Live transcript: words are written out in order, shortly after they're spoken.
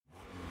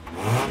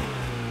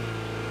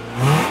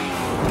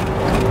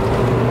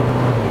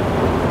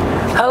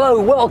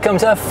welcome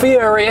to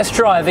Furious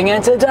Driving,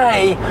 and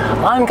today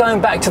I'm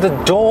going back to the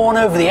dawn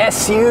of the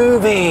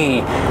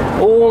SUV.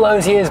 All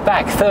those years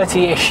back,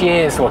 30-ish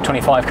years, or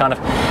 25 kind of,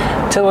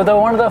 to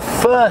one of the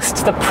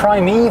first, the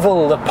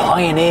primeval, the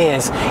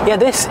pioneers. Yeah,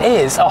 this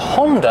is a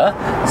Honda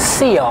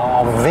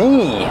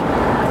CR-V.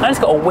 And it's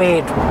got a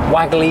weird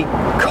waggly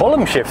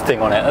column shift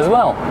thing on it as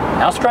well.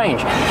 How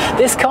strange.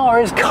 This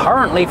car is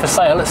currently for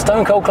sale at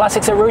Stone Cold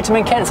Classics at Rootham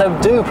in Kent,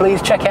 so do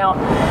please check out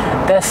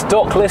their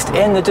stock list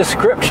in the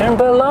description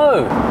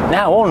below.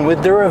 Now on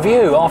with the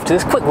review after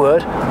this quick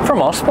word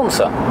from our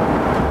sponsor.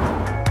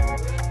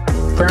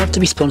 Proud to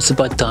be sponsored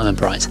by Diamond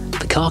Bright,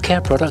 the car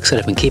care products that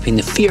have been keeping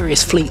the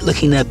Furious fleet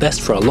looking their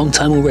best for a long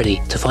time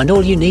already. To find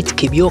all you need to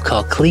keep your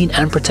car clean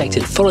and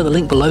protected, follow the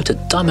link below to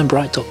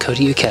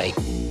diamondbright.co.uk.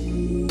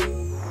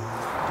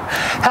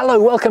 Hello,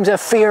 welcome to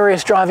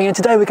Furious Driving, and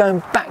today we're going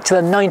back to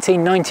the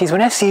 1990s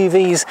when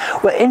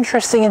SUVs were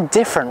interesting and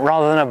different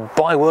rather than a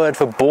byword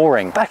for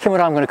boring. Back in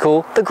what I'm going to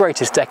call the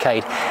greatest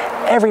decade.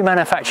 Every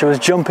manufacturer was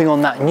jumping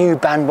on that new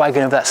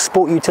bandwagon of that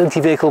sport utility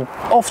vehicle,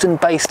 often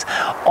based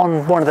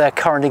on one of their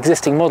current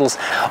existing models.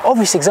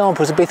 Obvious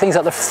examples would be things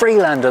like the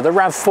Freelander, the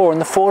RAV4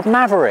 and the Ford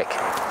Maverick.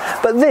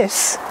 But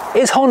this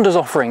is Honda's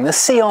offering, the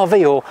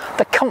CR-V, or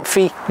the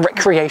comfy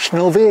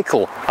recreational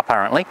vehicle,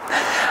 apparently.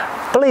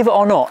 Believe it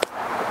or not,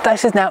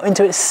 this is now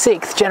into its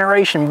 6th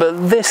generation,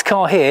 but this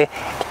car here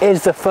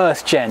is the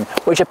 1st gen,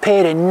 which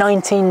appeared in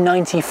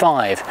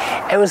 1995.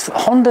 It was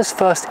Honda's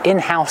first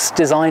in-house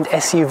designed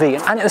SUV,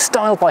 and it was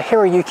styled by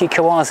Hiroyuki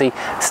Kawase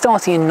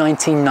starting in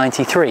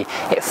 1993.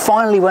 It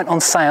finally went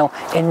on sale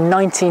in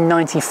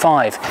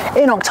 1995.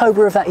 In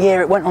October of that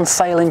year, it went on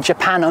sale in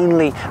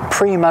Japan-only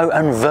Primo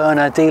and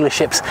Verna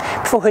dealerships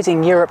before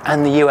hitting Europe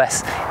and the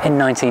US in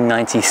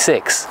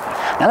 1996.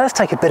 Now let's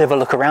take a bit of a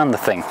look around the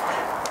thing.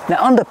 Now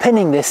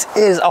underpinning this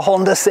is a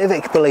Honda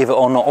Civic, believe it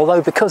or not,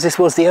 although because this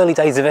was the early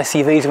days of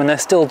SUVs when they're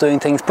still doing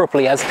things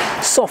properly as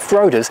soft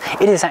roaders,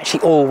 it is actually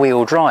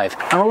all-wheel drive.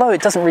 And although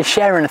it doesn't really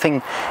share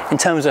anything in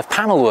terms of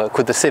panel work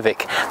with the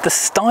Civic, the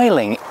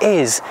styling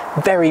is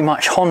very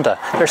much Honda.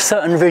 There are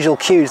certain visual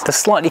cues, the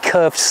slightly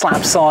curved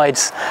slab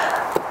sides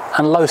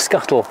and low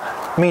scuttle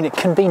mean it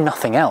can be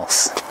nothing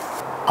else.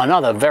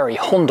 Another very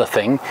Honda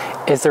thing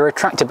is the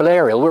retractable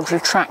aerial, which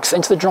retracts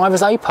into the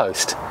driver's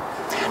A-post.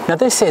 Now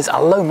this is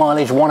a low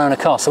mileage one owner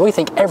car, so we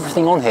think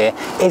everything on here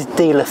is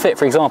dealer fit.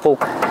 For example,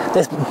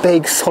 this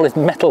big solid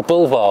metal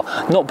bull bar,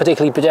 not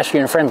particularly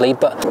pedestrian friendly,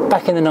 but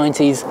back in the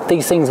 90s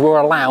these things were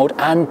allowed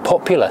and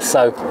popular,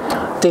 so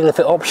dealer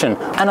fit option.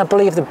 And I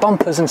believe the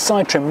bumpers and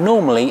side trim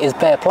normally is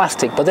bare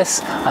plastic, but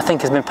this I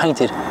think has been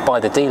painted by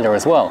the dealer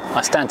as well.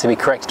 I stand to be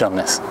corrected on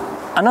this.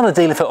 Another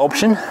dealer fit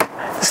option,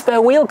 the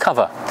spare wheel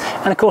cover.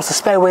 And of course the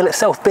spare wheel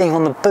itself being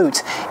on the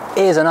boot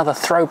is another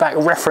throwback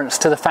reference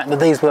to the fact that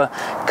these were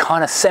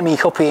kind of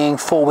semi-copying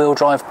four-wheel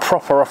drive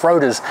proper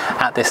off-roaders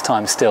at this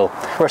time still.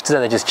 Whereas today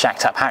they're just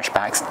jacked up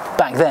hatchbacks.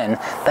 Back then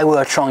they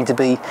were trying to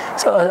be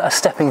sort of a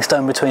stepping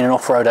stone between an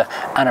off-roader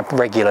and a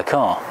regular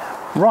car.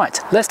 Right,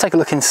 let's take a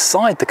look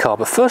inside the car,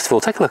 but first of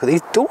all take a look at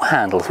these door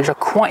handles, which are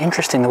quite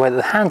interesting, the way that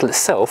the handle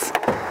itself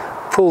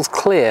pulls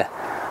clear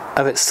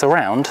of its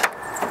surround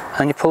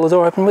and you pull the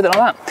door open with it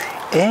like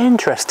that.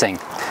 Interesting.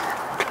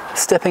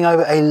 Stepping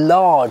over a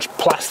large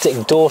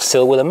plastic door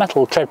sill with a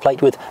metal tread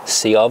plate with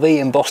CR-V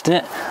embossed in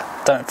it.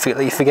 Don't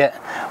forget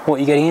what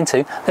you're getting into.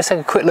 Let's take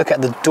a quick look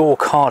at the door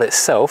card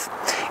itself.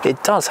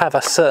 It does have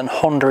a certain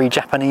Honda-y,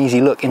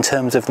 Japanesey look in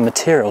terms of the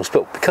materials,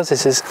 but because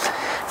this is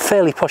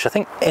fairly posh, I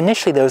think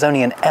initially there was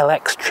only an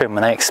LX trim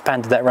when they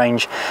expanded that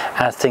range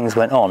as things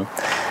went on.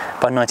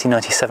 By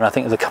 1997 I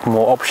think there's a couple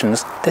more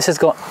options. This has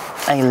got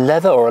a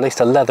leather, or at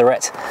least a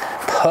leatherette,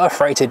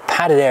 perforated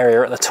padded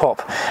area at the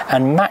top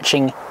and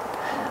matching,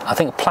 I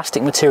think,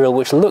 plastic material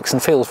which looks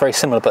and feels very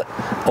similar but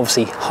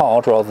obviously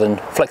hard rather than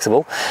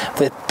flexible,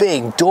 with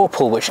big door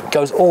pull which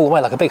goes all the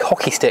way like a big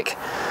hockey stick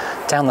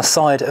down the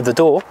side of the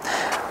door.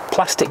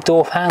 Plastic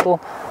door handle,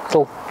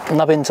 little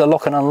nubbin to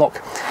lock and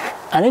unlock.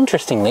 And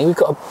interestingly we've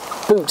got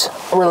a boot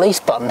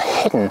release button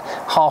hidden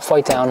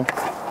halfway down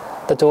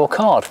the door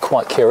card.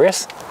 Quite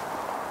curious.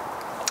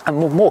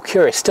 And more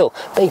curious still,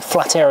 big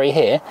flat area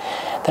here,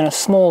 then a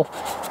small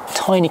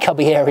tiny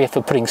cubby area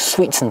for putting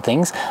sweets and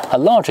things, a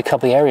larger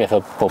cubby area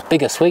for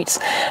bigger sweets,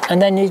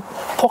 and then your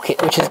pocket,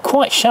 which is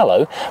quite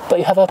shallow, but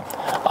you have a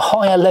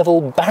higher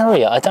level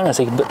barrier. I don't know,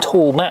 so you can put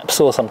tall maps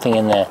or something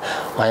in there.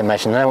 I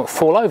imagine they won't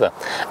fall over.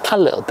 A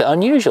little bit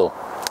unusual.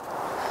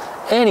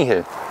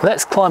 Anywho,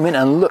 let's climb in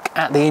and look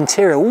at the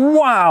interior.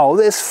 Wow,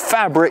 this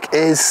fabric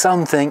is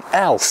something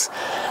else.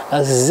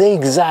 A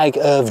zigzag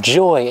of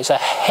joy. It's a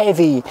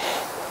heavy,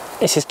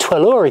 this is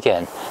Twelour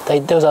again.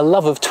 There was a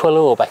love of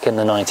Twelour back in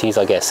the 90s,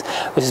 I guess,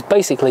 which is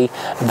basically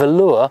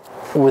velour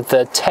with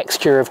the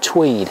texture of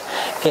tweed.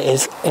 It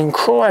is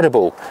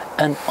incredible,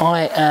 and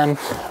I am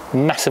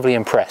massively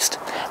impressed.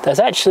 There's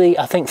actually,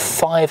 I think,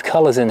 5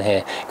 colours in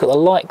here. You've got the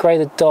light grey,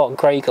 the dark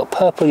grey, you've got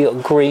purple, you've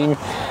got green.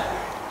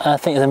 I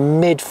think there's a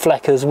mid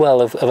fleck as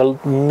well of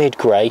a mid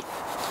grey.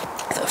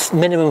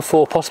 Minimum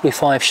 4, possibly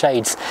 5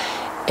 shades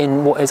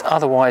in what is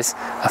otherwise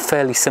a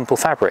fairly simple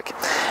fabric.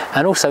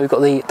 And also we've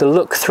got the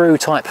look-through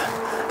type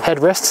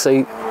headrest,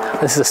 so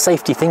this is a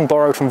safety thing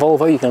borrowed from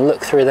Volvo. You can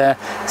look through there,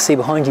 see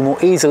behind you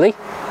more easily.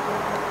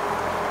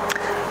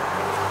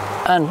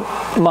 And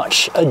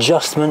much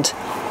adjustment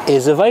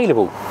is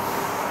available.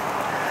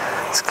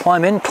 Let's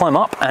climb in, climb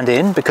up and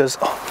in, because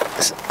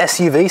it's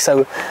SUV,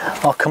 so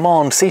our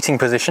command seating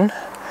position,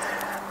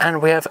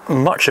 and we have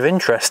much of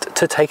interest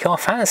to take our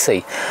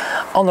fancy.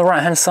 On the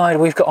right hand side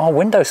we've got our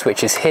window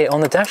switches here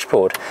on the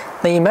dashboard.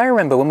 Now you may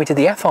remember when we did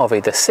the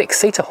FRV, the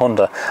 6-seater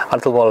Honda, a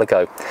little while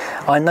ago,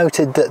 I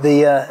noted that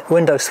the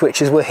window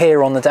switches were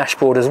here on the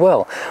dashboard as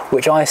well,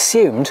 which I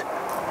assumed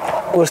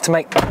was to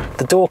make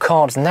the door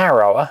cards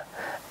narrower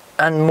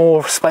and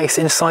more space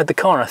inside the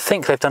car. And I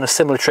think they've done a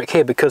similar trick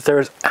here, because there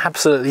is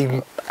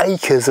absolutely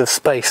acres of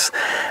space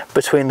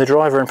between the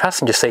driver and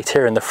passenger seat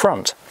here in the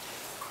front.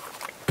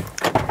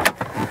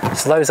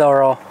 So those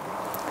are our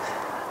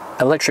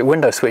electric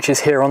window switches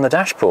here on the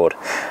dashboard.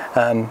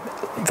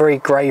 Very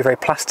grey, very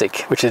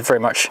plastic, which is very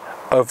much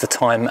of the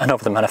time and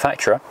of the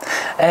manufacturer.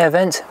 Air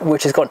vent,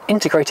 which has got an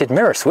integrated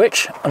mirror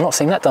switch. I've not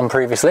seen that done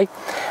previously.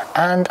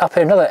 And up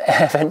here another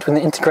air vent with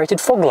an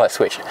integrated fog light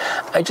switch.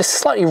 A just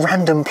slightly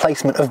random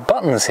placement of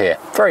buttons here.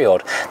 Very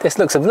odd. This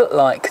looks a bit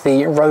like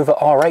the Rover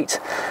R8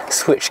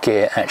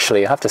 switchgear,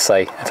 actually, I have to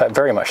say. In fact,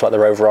 very much like the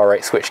Rover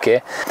R8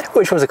 switchgear,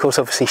 which was of course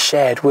obviously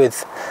shared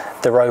with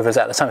the Rovers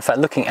at the time. In fact,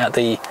 looking at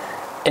the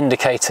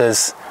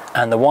indicators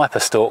and the wiper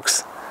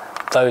stalks,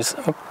 those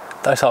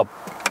are,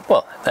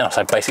 well, they're not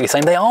so basically the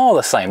same, they are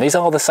the same. These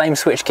are the same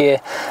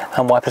switchgear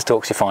and wiper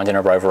stalks you find in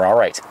a Rover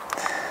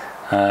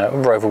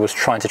R8. Rover was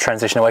trying to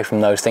transition away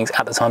from those things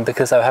at the time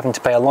because they were having to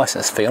pay a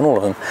license fee on all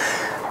of them.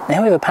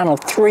 Now we have a panel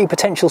of 3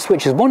 potential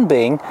switches, one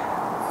being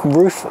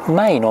roof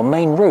main, or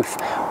main roof,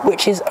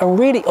 which is a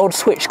really odd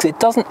switch because it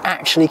doesn't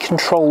actually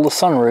control the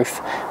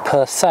sunroof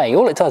per se.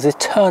 All it does is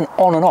turn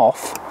on and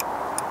off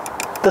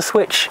the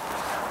switch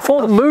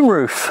for the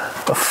moonroof.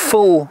 A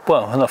full,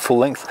 well, not full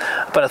length,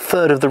 about a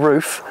third of the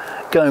roof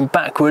going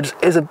backwards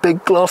is a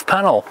big glass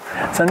panel.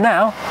 So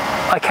now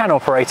I can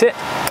operate it.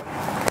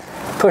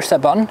 Push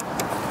that button.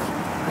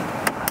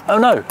 Oh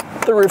no,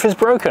 the roof is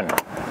broken.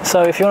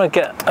 So if you want to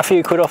get a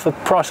few quid off the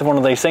price of one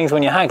of these things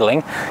when you're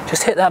haggling,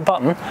 just hit that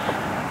button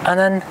and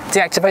then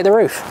deactivate the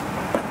roof.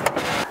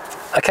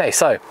 Okay,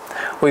 so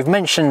we've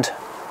mentioned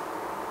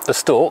the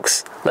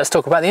stalks. Let's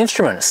talk about the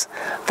instruments.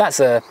 That's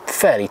a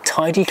fairly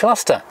tidy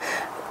cluster.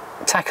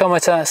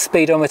 Tachometer,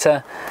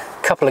 speedometer,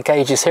 couple of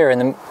gauges here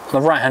on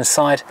the right hand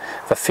side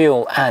for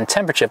fuel and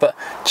temperature, but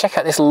check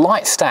out this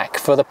light stack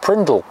for the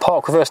Prindle,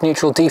 park, reverse,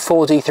 neutral,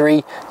 D4,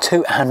 D3,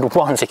 2 and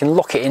 1, so you can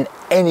lock it in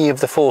any of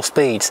the 4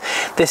 speeds.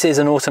 This is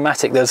an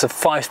automatic, there's a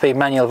 5-speed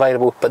manual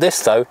available, but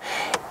this though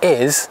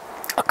is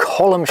a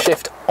column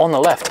shift on the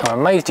left. I'm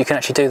amazed you can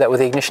actually do that with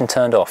the ignition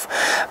turned off.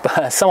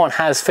 But someone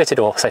has fitted,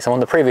 or say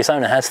someone, the previous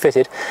owner has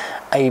fitted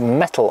a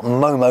metal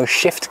Momo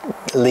shift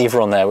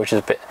lever on there, which is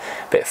a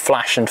bit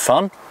flash and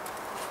fun.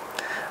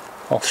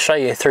 I'll show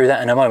you through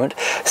that in a moment.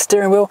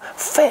 Steering wheel,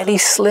 fairly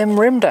slim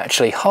rimmed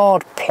actually,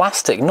 hard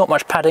plastic, not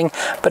much padding,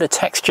 bit of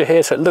texture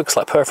here so it looks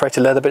like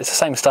perforated leather, but it's the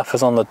same stuff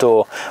as on the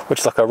door, which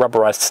is like a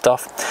rubberized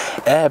stuff.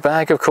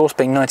 Airbag, of course,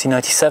 being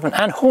 1997,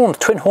 and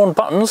twin horn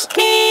buttons.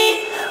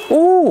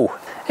 Ooh,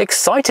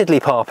 excitedly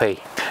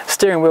parpy.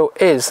 Steering wheel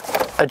is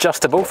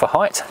adjustable for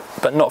height,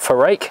 but not for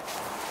rake.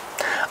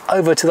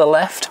 Over to the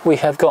left, we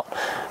have got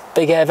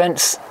big air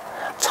vents,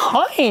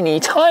 tiny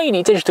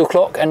digital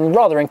clock, and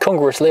rather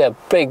incongruously a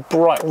big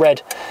bright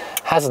red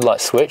hazard light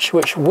switch,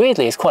 which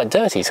weirdly is quite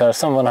dirty, so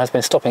someone has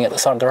been stopping at the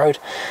side of the road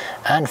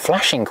and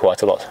flashing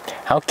quite a lot.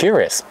 How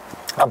curious.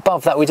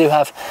 Above that we do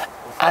have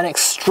an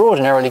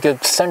extraordinarily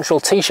good central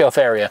T-shelf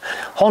area.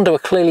 Honda were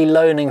clearly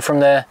learning from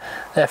their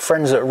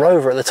friends at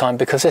Rover at the time,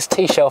 because this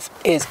T-shelf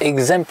is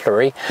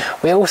exemplary.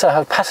 We also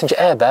have a passenger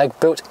airbag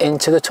built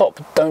into the top.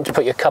 Don't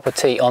put your cup of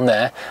tea on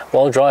there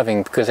while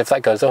driving, because if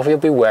that goes off you'll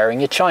be wearing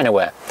your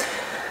Chinaware.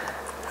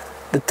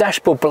 The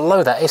dashboard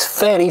below that is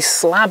fairly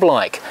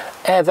slab-like.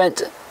 Air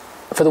vent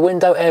for the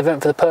window, air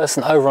vent for the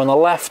person over on the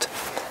left.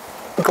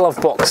 Glove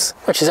box,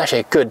 which is actually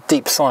a good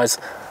deep size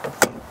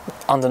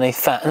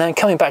underneath that. And then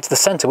coming back to the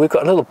centre, we've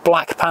got a little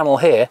black panel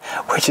here,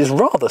 which is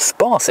rather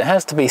sparse, it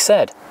has to be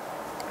said.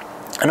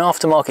 An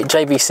aftermarket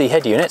JVC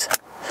head unit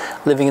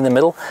living in the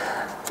middle.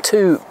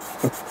 2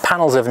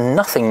 panels of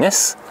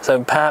nothingness,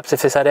 so perhaps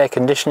if this had air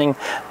conditioning,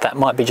 that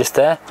might be just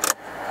there.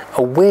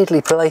 A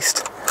weirdly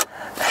placed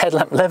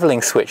headlamp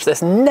levelling switch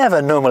that's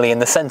never normally in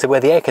the centre where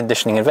the air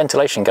conditioning and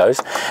ventilation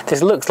goes.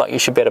 This looks like you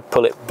should be able to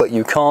pull it, but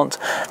you can't.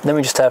 Then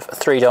we just have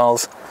 3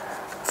 dials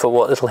for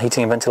what little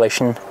heating and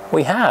ventilation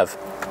we have,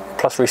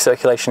 plus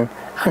recirculation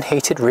and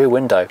heated rear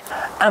window.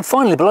 And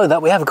finally below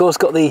that we have of course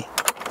got the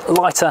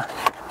lighter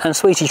and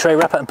sweetie tray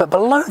wrapper, but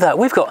below that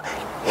we've got,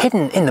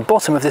 hidden in the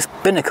bottom of this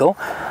binnacle,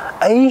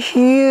 a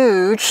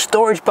huge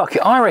storage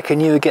bucket. I reckon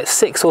you would get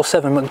 6 or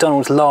 7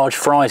 McDonald's large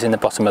fries in the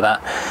bottom of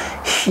that.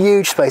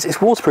 Huge space. It's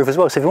waterproof as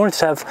well, so if you wanted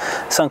to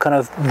have some kind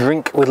of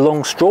drink with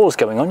long straws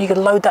going on, you could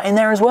load that in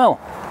there as well.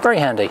 Very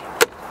handy.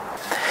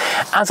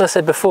 As I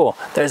said before,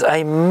 there's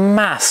a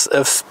mass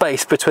of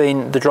space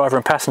between the driver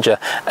and passenger.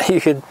 You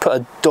could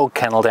put a dog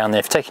kennel down there.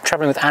 If you're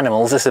travelling with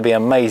animals, this would be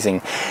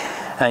amazing.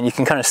 And you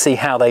can kind of see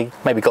how they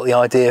maybe got the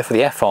idea for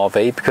the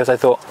FRV, because they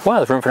thought, wow,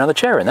 there's room for another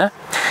chair in there.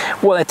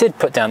 What they did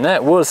put down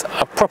there was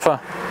a proper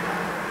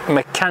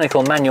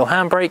mechanical manual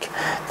handbrake,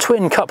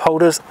 twin cup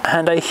holders,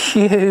 and a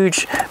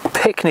huge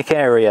picnic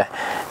area.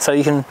 So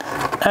you can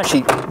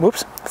actually,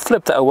 whoops,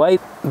 flip that away.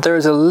 There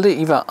is a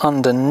lever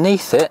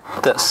underneath it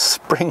that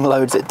spring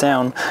loads it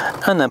down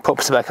and then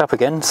pops it back up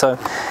again. So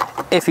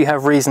if you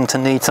have reason to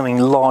need something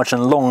large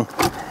and long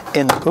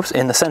in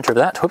the center of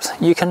that,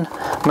 you can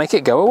make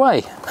it go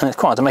away, and it's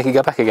quite hard to make it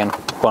go back again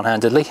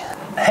one-handedly.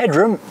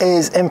 Headroom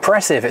is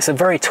impressive. It's a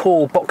very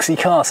tall, boxy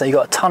car, so you've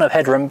got a ton of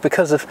headroom.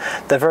 Because of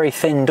the very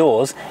thin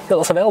doors, you've got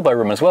lots of elbow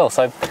room as well,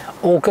 so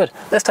all good.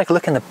 Let's take a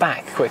look in the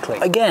back quickly.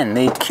 Again,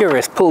 the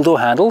curious pull door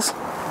handles.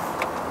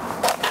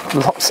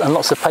 Lots and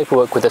lots of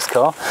paperwork with this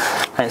car,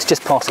 and it's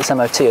just past its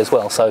MOT as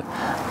well, so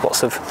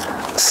lots of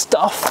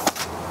stuff.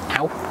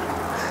 Ow.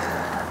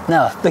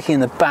 Now, looking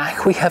in the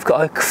back, we have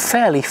got a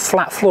fairly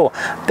flat floor.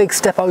 Big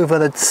step over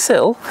the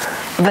sill,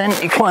 then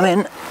you climb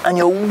in and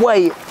you're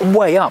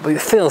way up. It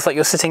feels like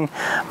you're sitting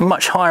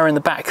much higher in the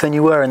back than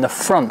you were in the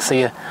front, so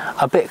you're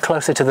a bit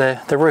closer to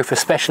the roof,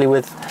 especially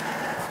with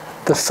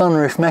the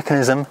sunroof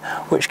mechanism,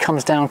 which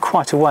comes down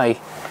quite a way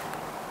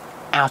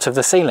out of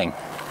the ceiling.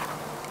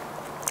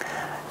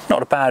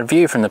 Not a bad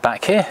view from the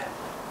back here.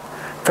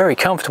 Very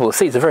comfortable, the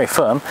seats are very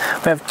firm.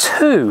 We have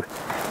two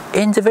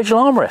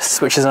individual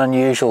armrests, which is an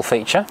unusual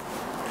feature.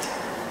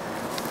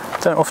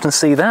 Don't often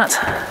see that.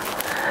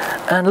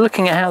 And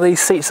looking at how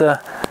these seats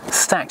are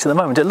stacked at the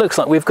moment, it looks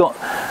like we've got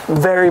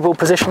variable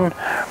position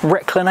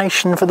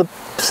reclination for the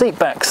seat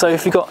back. So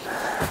if you've got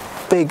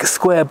big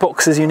square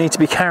boxes you need to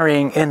be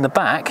carrying in the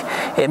back,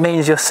 it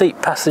means your seat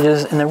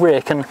passengers in the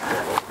rear can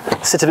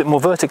sit a bit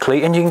more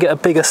vertically and you can get a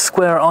bigger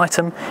square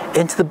item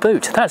into the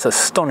boot. That's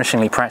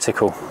astonishingly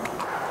practical.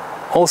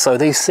 Also,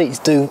 these seats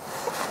do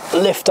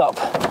lift up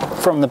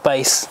from the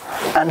base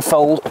and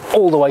fold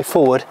all the way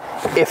forward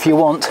if you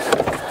want,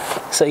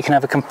 so you can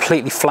have a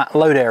completely flat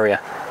load area.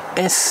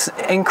 It's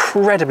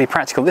incredibly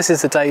practical. This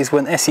is the days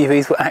when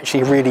SUVs were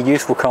actually really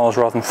useful cars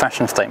rather than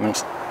fashion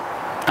statements.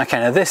 Okay,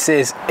 now this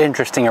is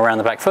interesting around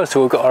the back. First of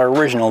all, we've got our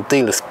original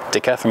dealer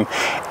sticker from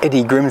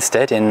Eddie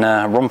Grimstead in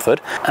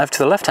Romford. And to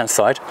the left hand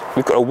side,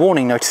 we've got a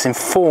warning notice in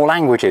 4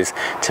 languages: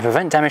 to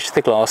prevent damage to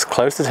the glass,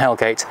 close the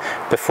tailgate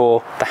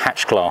before the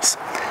hatch glass.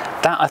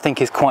 That, I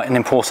think, is quite an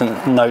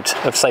important note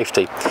of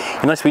safety.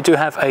 You notice we do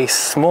have a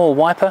small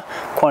wiper,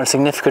 quite a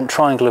significant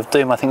triangle of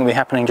doom I think will be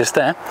happening just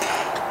there.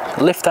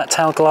 Lift that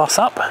tail glass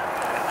up,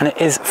 and it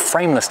is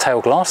frameless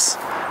tail glass,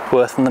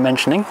 worth the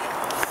mentioning.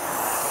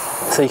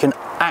 So you can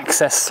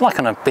access, like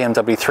on a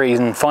BMW 3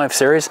 and 5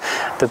 Series,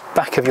 the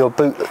back of your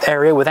boot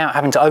area without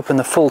having to open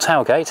the full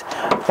tailgate.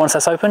 Once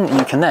that's open,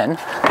 you can then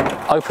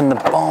open the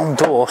barn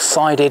door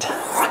sided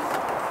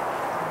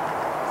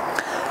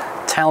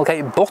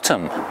tailgate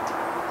bottom.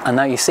 And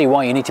now you see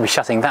why you need to be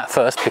shutting that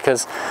first,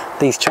 because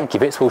these chunky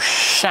bits will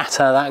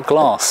shatter that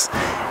glass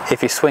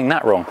if you swing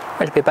that wrong.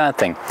 It'd be a bad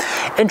thing.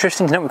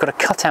 Interesting to note, we've got a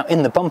cutout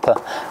in the bumper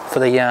for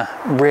the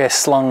rear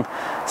slung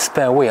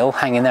spare wheel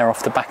hanging there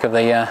off the back of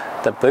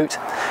the boot.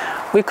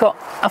 We've got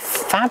a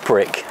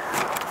fabric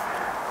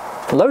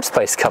load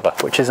space cover,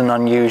 which is an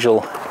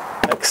unusual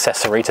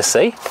accessory to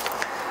see.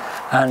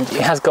 And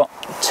it has got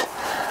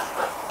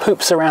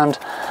hoops around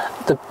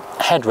the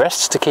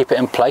headrests to keep it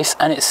in place,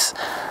 and it's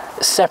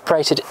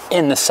separated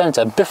in the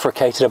centre,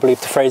 bifurcated I believe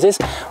the phrase is,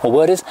 or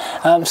word is,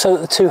 so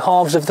that the two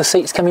halves of the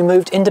seats can be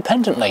moved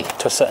independently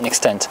to a certain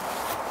extent.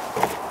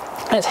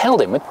 And it's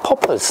held in with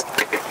poppers.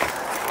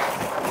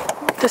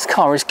 This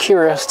car is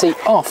curiosity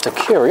after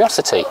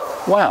curiosity.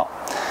 Wow.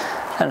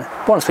 And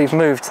once we've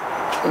moved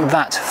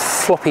that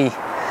floppy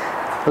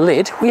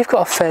lid, we've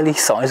got a fairly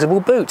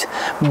sizable boot.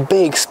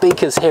 Big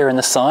speakers here in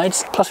the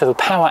sides, plus we have a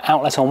power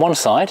outlet on one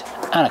side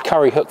and a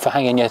curry hook for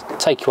hanging your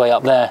takeaway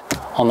up there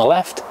on the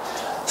left.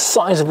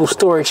 Sizable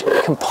storage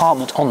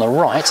compartment on the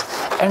right.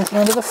 Anything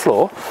under the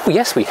floor? Well,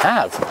 yes, we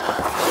have.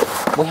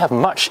 We have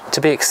much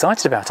to be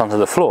excited about under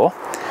the floor.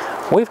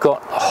 We've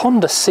got a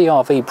Honda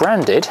CR-V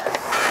branded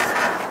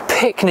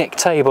picnic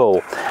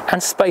table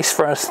and space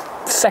for a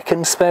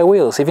second spare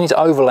wheel. So if you need to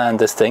overland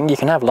this thing, you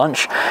can have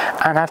lunch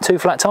and have 2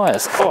 flat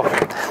tyres. Oh,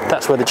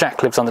 that's where the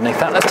jack lives underneath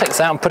that. Let's take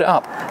this out and put it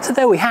up. So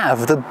there we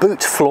have the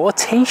boot floor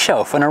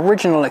T-shelf, an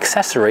original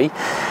accessory,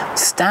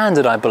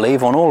 standard I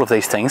believe on all of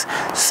these things,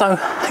 so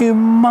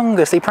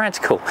humongously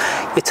practical.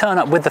 You turn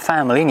up with the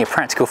family in your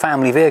practical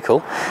family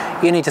vehicle,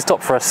 you need to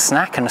stop for a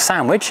snack and a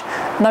sandwich,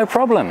 no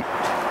problem.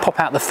 Pop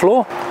out the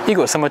floor, you've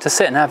got somewhere to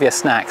sit and have your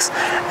snacks.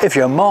 If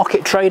you're a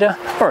market trader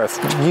or a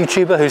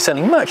YouTuber who's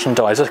selling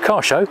merchandise at a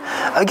car show,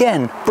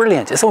 again,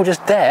 brilliant. It's all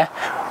just there,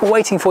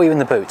 waiting for you in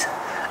the boot.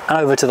 And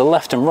over to the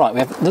left and right, we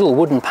have little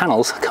wooden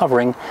panels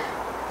covering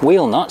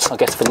wheel nuts, I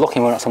guess for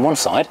locking wheel nuts on one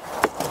side,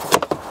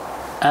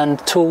 and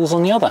tools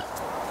on the other.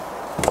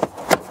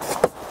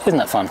 Isn't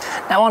that fun?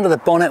 Now under the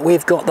bonnet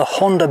we've got the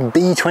Honda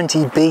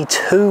B20B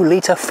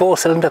 2-litre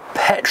 4-cylinder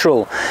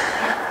petrol.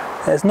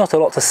 There's not a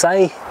lot to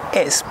say.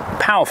 It's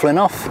powerful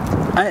enough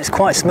and it's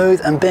quite smooth,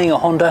 and being a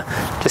Honda,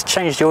 just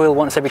change the oil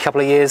once every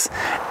couple of years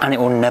and it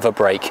will never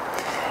break.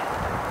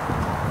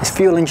 It's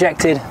fuel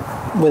injected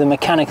with a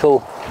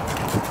mechanical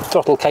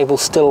throttle cable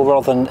still,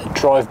 rather than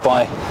drive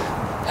by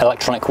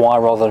electronic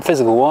wire rather than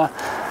physical wire.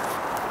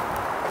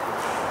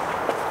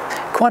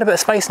 Quite a bit of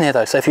space in here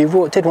though, so if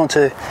you did want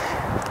to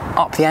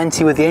up the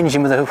ante with the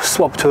engine with a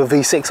swap to a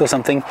V6 or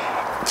something,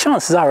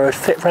 chances are it would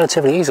fit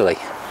relatively easily.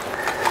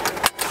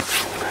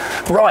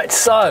 Right,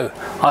 so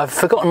I've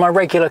forgotten my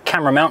regular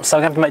camera mount, so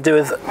I'm going to have to make do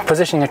with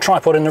positioning a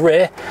tripod in the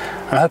rear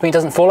and hoping it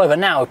doesn't fall over.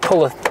 Now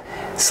pull the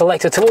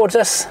selector towards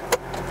us,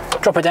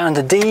 drop it down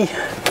to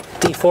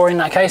D4 in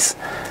that case,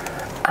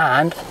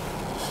 and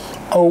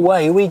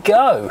away we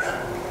go.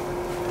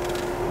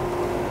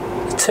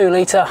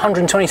 2-litre,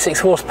 126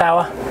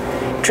 horsepower,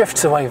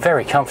 drifts away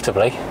very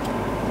comfortably.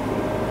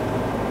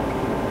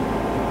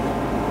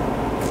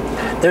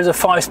 There's a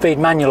 5-speed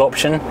manual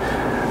option.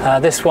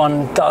 This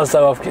one does,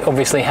 though,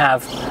 obviously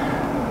have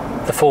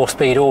the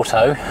 4-speed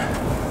auto.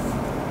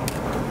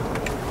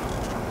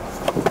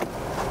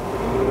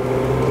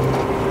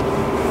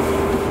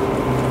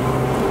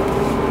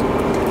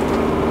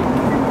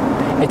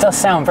 It does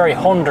sound very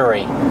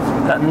Honda-y.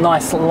 That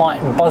nice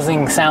light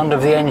buzzing sound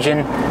of the engine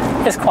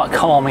is quite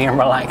calming and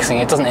relaxing.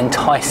 It doesn't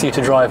entice you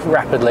to drive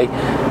rapidly.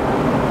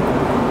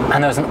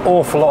 And there's an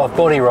awful lot of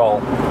body roll.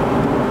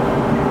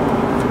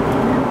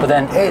 But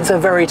then it's a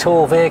very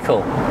tall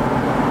vehicle.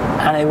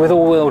 And with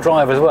all-wheel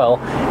drive as well,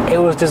 it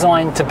was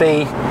designed to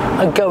be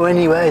a go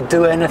anywhere,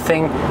 do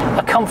anything,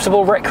 a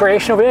comfortable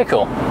recreational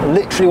vehicle.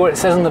 Literally what it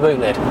says on the boot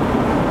lid.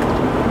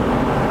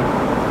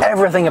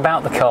 Everything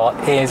about the car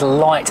is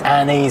light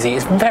and easy.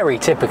 It's very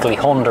typically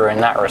Honda in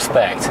that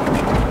respect.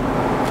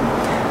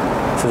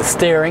 So the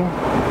steering,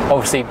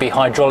 obviously be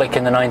hydraulic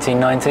in the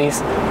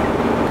 1990s.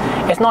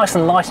 It's nice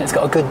and light and it's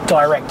got a good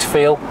direct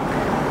feel.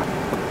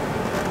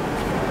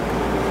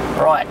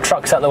 Right,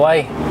 truck's out the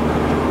way.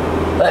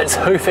 Let's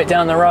hoof it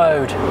down the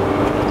road.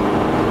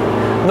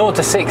 0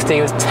 to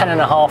 60 was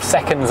 10.5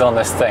 seconds on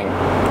this thing.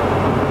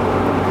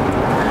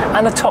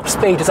 And the top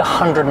speed is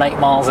 108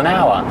 miles an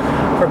hour.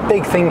 For a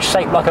big thing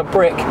shaped like a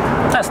brick,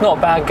 that's not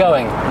bad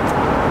going.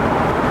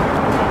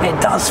 It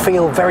does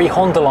feel very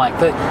Honda-like.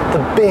 The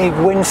big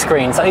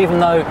windscreens, even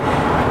though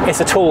it's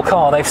a tall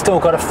car, they've still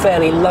got a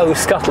fairly low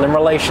scuttle in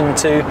relation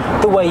to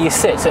the way you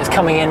sit. So it's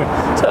coming in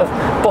sort of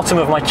bottom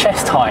of my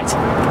chest height.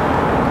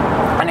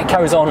 And it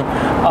goes on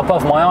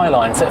above my eye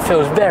line, so it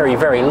feels very,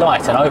 very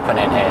light and open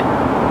in here.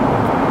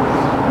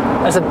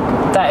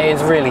 That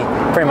is really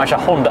very much a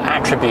Honda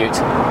attribute,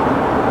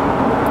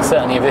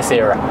 certainly of this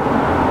era.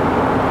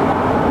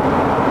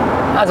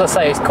 As I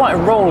say, it's quite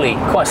rolly,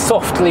 quite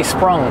softly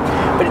sprung,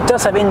 but it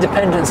does have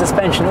independent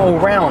suspension all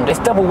round. It's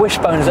double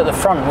wishbones at the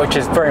front, which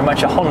is very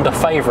much a Honda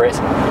favourite.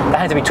 They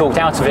had to be talked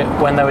out of it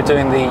when they were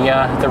doing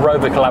the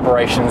Rover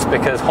collaborations,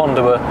 because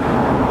Honda were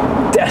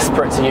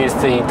desperate to use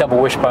the double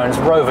wishbones.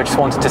 Rover just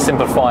wanted to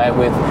simplify it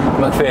with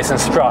McPherson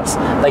struts.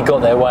 They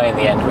got their way in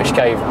the end, which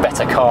gave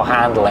better car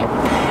handling.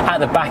 At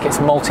the back it's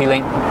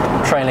multi-link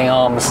trailing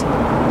arms,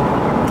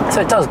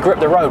 so it does grip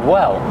the road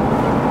well,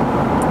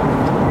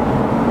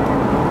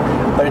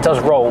 but it does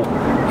roll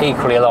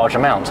equally a large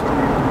amount.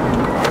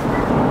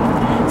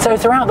 So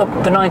throughout the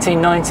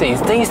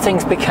 1990s, these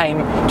things became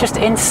just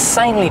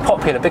insanely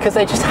popular because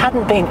there just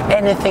hadn't been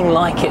anything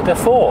like it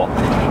before.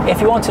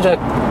 If you wanted a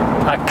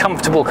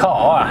comfortable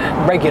car,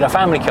 a regular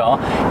family car,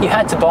 you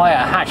had to buy a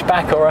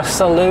hatchback or a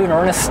saloon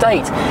or an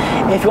estate.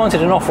 If you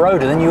wanted an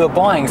off-roader, then you were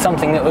buying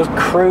something that was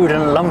crude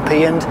and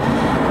lumpy and,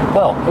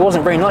 well, it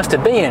wasn't very nice to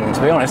be in,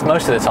 to be honest,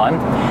 most of the time.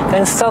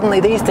 Then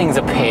suddenly these things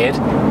appeared,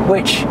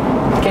 which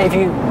gave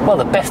you, well,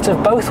 the best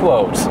of both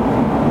worlds.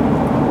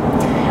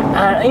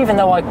 And even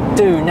though I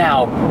do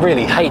now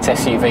really hate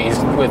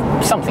SUVs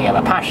with something of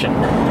a passion,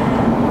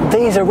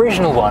 these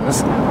original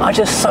ones are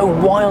just so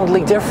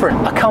wildly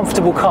different. A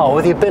comfortable car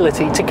with the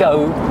ability to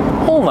go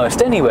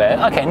almost anywhere.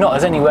 Okay, not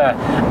as anywhere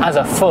as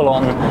a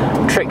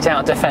full-on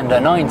tricked-out Defender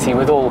 90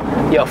 with all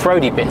the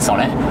off-roady bits on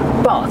it,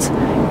 but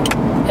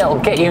it'll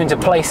get you into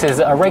places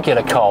that a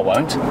regular car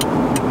won't.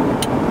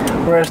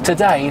 Whereas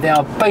today, they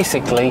are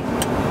basically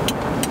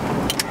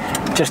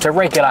just a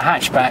regular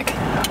hatchback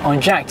on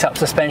jacked up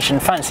suspension,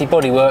 fancy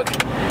bodywork,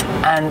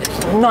 and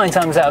 9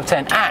 times out of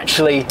 10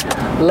 actually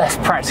less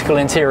practical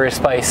interior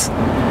space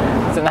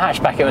than the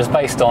hatchback it was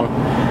based on,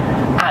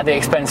 at the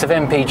expense of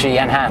MPG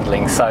and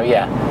handling. So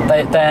yeah,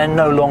 they're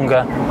no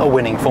longer a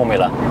winning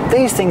formula.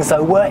 These things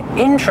though were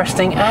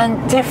interesting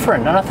and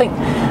different, and I think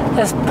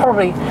there's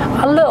probably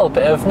a little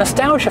bit of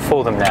nostalgia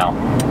for them now.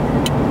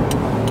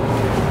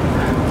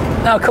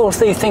 Now, of course,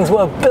 these things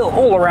were built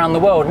all around the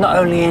world, not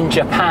only in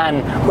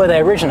Japan, where they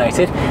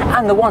originated,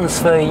 and the ones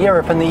for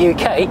Europe and the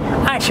UK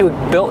actually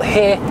were built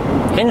here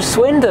in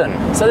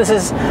Swindon. So this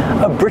is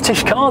a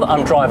British car that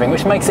I'm driving,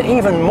 which makes it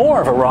even more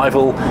of a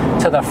rival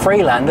to the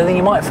Freelander than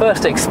you might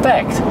first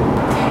expect.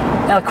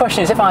 Now the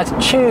question is, if I had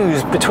to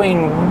choose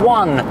between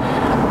one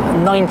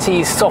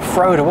 90s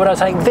soft-roader, would I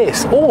take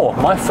this or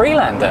my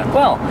Freelander?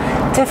 Well,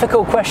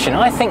 difficult question.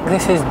 I think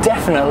this is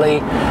definitely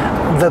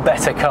the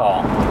better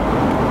car.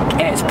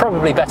 It's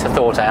probably better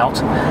thought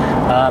out,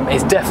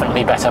 it's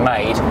definitely better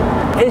made.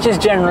 It's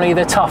just generally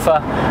the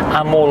tougher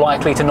and more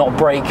likely to not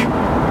break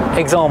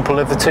example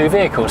of the two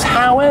vehicles.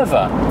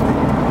 However,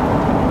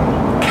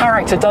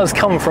 character does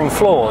come from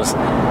flaws,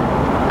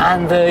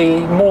 and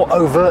the more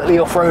overtly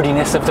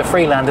off-roadiness of the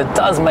Freelander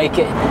does make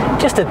it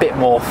just a bit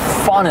more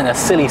fun in a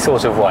silly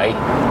sort of way.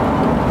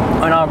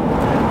 And I'm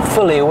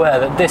fully aware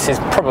that this is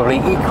probably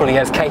equally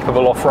as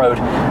capable off-road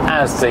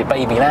as the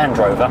baby Land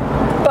Rover,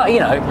 but you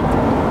know,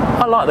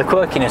 I like the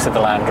quirkiness of the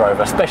Land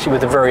Rover, especially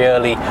with the very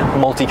early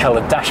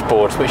multicoloured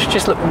dashboards, which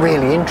just look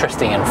really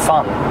interesting and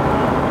fun.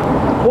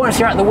 Once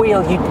you're at the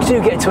wheel, you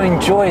do get to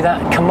enjoy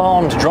that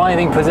command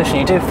driving position.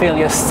 You do feel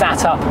you're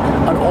sat up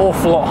an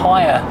awful lot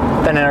higher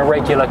than in a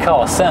regular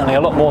car, certainly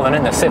a lot more than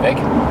in the Civic.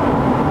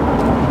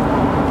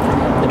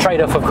 The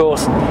trade-off, of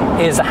course,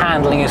 is the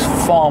handling is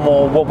far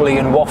more wobbly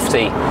and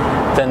wafty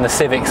than the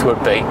Civics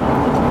would be.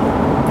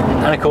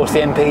 And of course the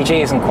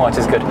MPG isn't quite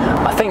as good.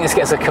 I think this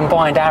gets a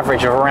combined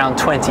average of around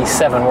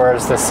 27,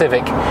 whereas the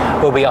Civic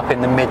will be up in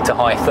the mid to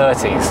high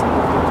 30s.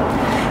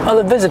 Well,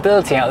 the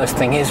visibility out of this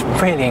thing is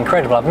really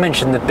incredible. I've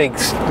mentioned the big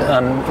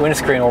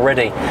windscreen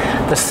already.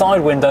 The side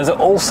windows are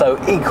also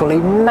equally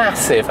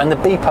massive, and the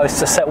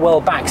B-posts are set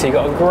well back, so you've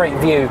got a great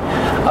view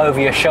over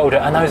your shoulder,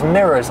 and those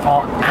mirrors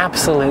are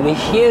absolutely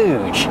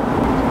huge.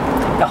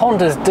 The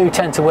Hondas do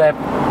tend to wear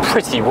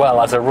pretty well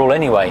as a rule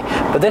anyway,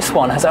 but this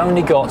one has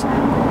only got,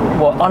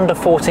 well, under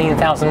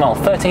 14,000 miles,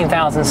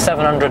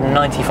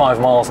 13,795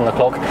 miles on the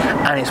clock,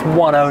 and it's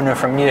one owner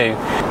from new.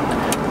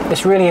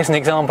 This really is an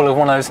example of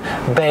one of those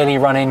barely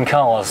run-in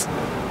cars.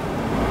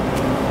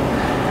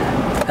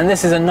 And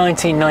this is a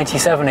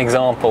 1997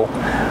 example.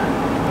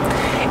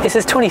 This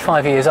is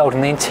 25 years old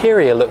and the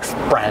interior looks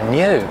brand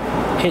new.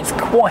 It's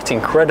quite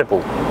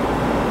incredible.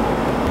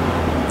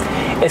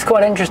 It's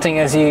quite interesting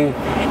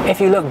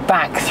if you look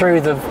back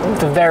through the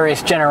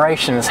various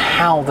generations,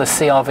 how the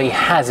CR-V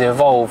has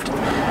evolved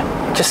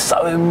just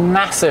so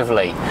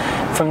massively,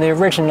 from the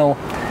original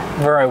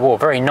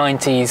very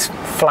 90s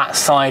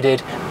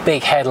flat-sided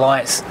big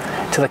headlights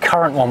to the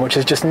current one, which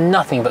is just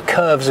nothing but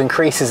curves and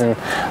creases and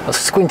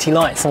squinty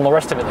lights and all the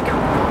rest of it.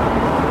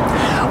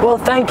 Well,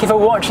 thank you for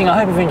watching. I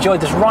hope you've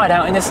enjoyed this ride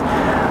out in this,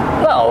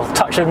 well,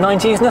 touch of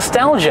 90s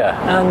nostalgia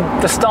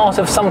and the start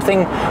of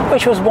something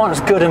which was once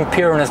good and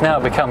pure and has now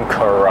become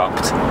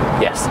corrupt.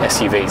 Yes,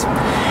 SUVs.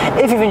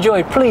 If you've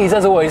enjoyed, please,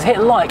 as always,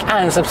 hit like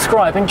and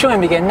subscribe, and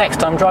join me again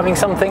next time driving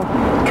something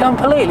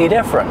completely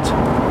different.